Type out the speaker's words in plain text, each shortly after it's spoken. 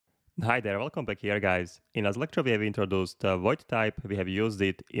Hi there, welcome back here guys. In last lecture we have introduced the void type. We have used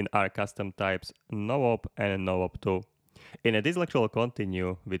it in our custom types noop and noop2. In this lecture we'll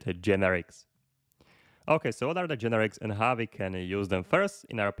continue with generics. Okay, so what are the generics and how we can use them? First,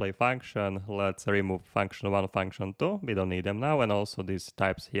 in our play function, let's remove function 1, function 2. We don't need them now, and also these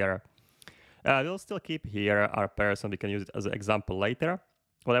types here. We'll still keep here our person. We can use it as an example later.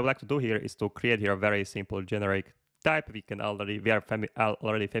 What I would like to do here is to create here a very simple generic type we are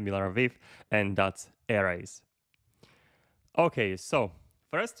already familiar with, and that's arrays. Okay, so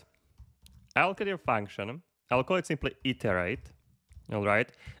first, I'll create a function. I'll call it simply iterate. All right,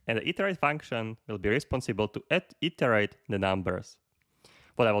 and the iterate function will be responsible to iterate the numbers.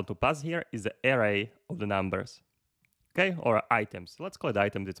 What I want to pass here is the array of the numbers. Okay, or items. Let's call it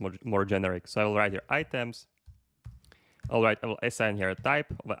items. It's more generic. So I will write here items. All right, I will assign here a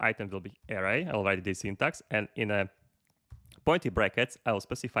type of the item will be array. I will write this syntax, and in a pointy brackets, I will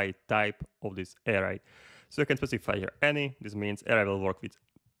specify type of this array. So you can specify here any. This means array will work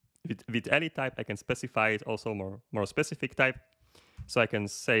with any type. I can specify it also more specific type. So I can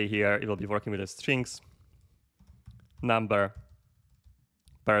say here it will be working with the strings, number,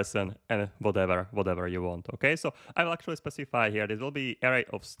 person, and whatever you want. Okay, so I will actually specify here this will be array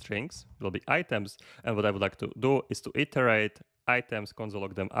of strings, will be items, and what I would like to do is to iterate items, console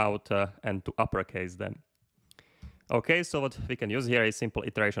log them out, and to uppercase them. Okay, so what we can use here is simple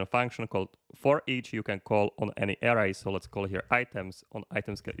iteration function called for each. You can call on any array. So let's call here items. On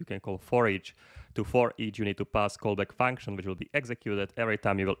items you can call for each. To for each you need to pass callback function, which will be executed every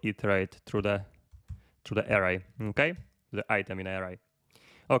time you will iterate through the array. Okay, the item in array.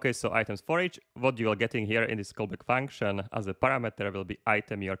 Okay, so items for each. What you are getting here in this callback function as a parameter will be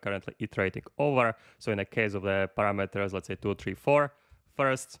item you are currently iterating over. So in the case of the parameters, let's say 2, 3, 4.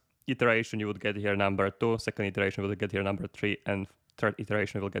 First iteration you would get here number 2, second iteration will get here number 3, and third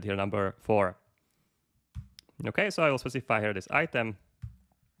iteration will get here number 4. Okay, so I will specify here this item.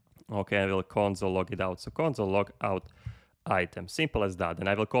 Okay, I will console log it out. So console log out item, simple as that. And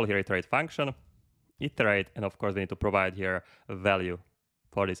I will call here iterate function, iterate, and of course we need to provide here a value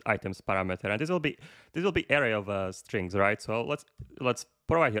for this items parameter. And this will be array of strings, right? So let's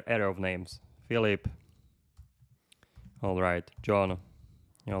provide here array of names. Philip. All right, John.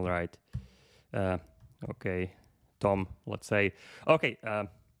 All right. Okay, Tom. Let's say. Okay.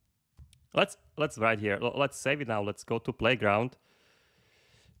 Let's write here. Let's save it now. Let's go to playground.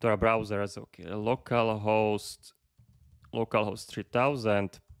 To our browsers. Okay. Localhost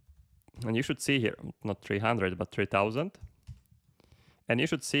 3000, and you should see here not 300 but 3000. And you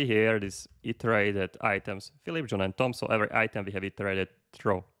should see here this iterated items. Philip, John, and Tom. So every item we have iterated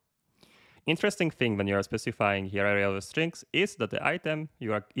through. Interesting thing when you are specifying here array of strings is that the item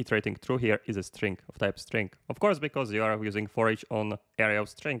you are iterating through here is a string of type string. Of course, because you are using for each on array of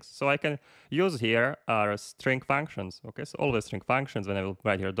strings. So I can use here our string functions. Okay, so all the string functions, when I will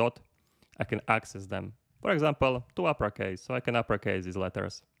write here dot, I can access them. For example, to uppercase. So I can uppercase these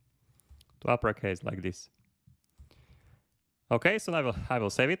letters. To uppercase like this. Okay, so now I will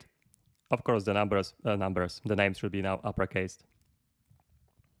save it. Of course, the names should be now uppercased.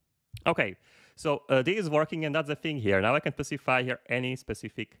 Okay, so this is working, and that's the thing here. Now I can specify here any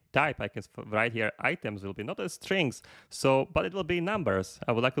specific type. I can write here items will be not as strings, but it will be numbers.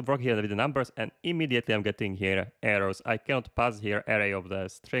 I would like to work here with the numbers, and immediately I'm getting here errors. I cannot pass here array of the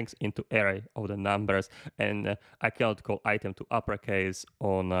strings into array of the numbers, and I cannot call item to uppercase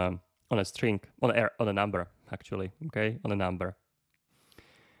on a string, on a number, actually, okay, on a number.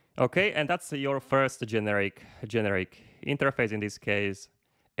 Okay, and that's your first generic interface in this case.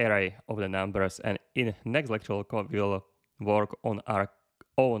 Array of the numbers, and in next lecture we'll work on our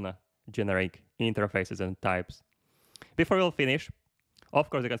own generic interfaces and types. Before we'll finish, of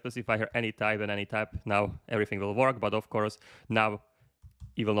course you can specify here any type and any type. Now everything will work, but of course now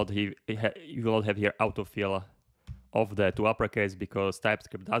you will not have here autofill of the to uppercase because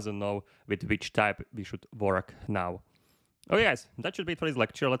Typescript doesn't know with which type we should work now. Okay guys, that should be it for this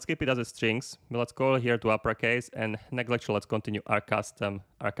lecture. Let's keep it as a strings. Let's go here to uppercase, and next lecture let's continue our custom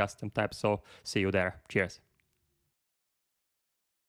type. So see you there. Cheers.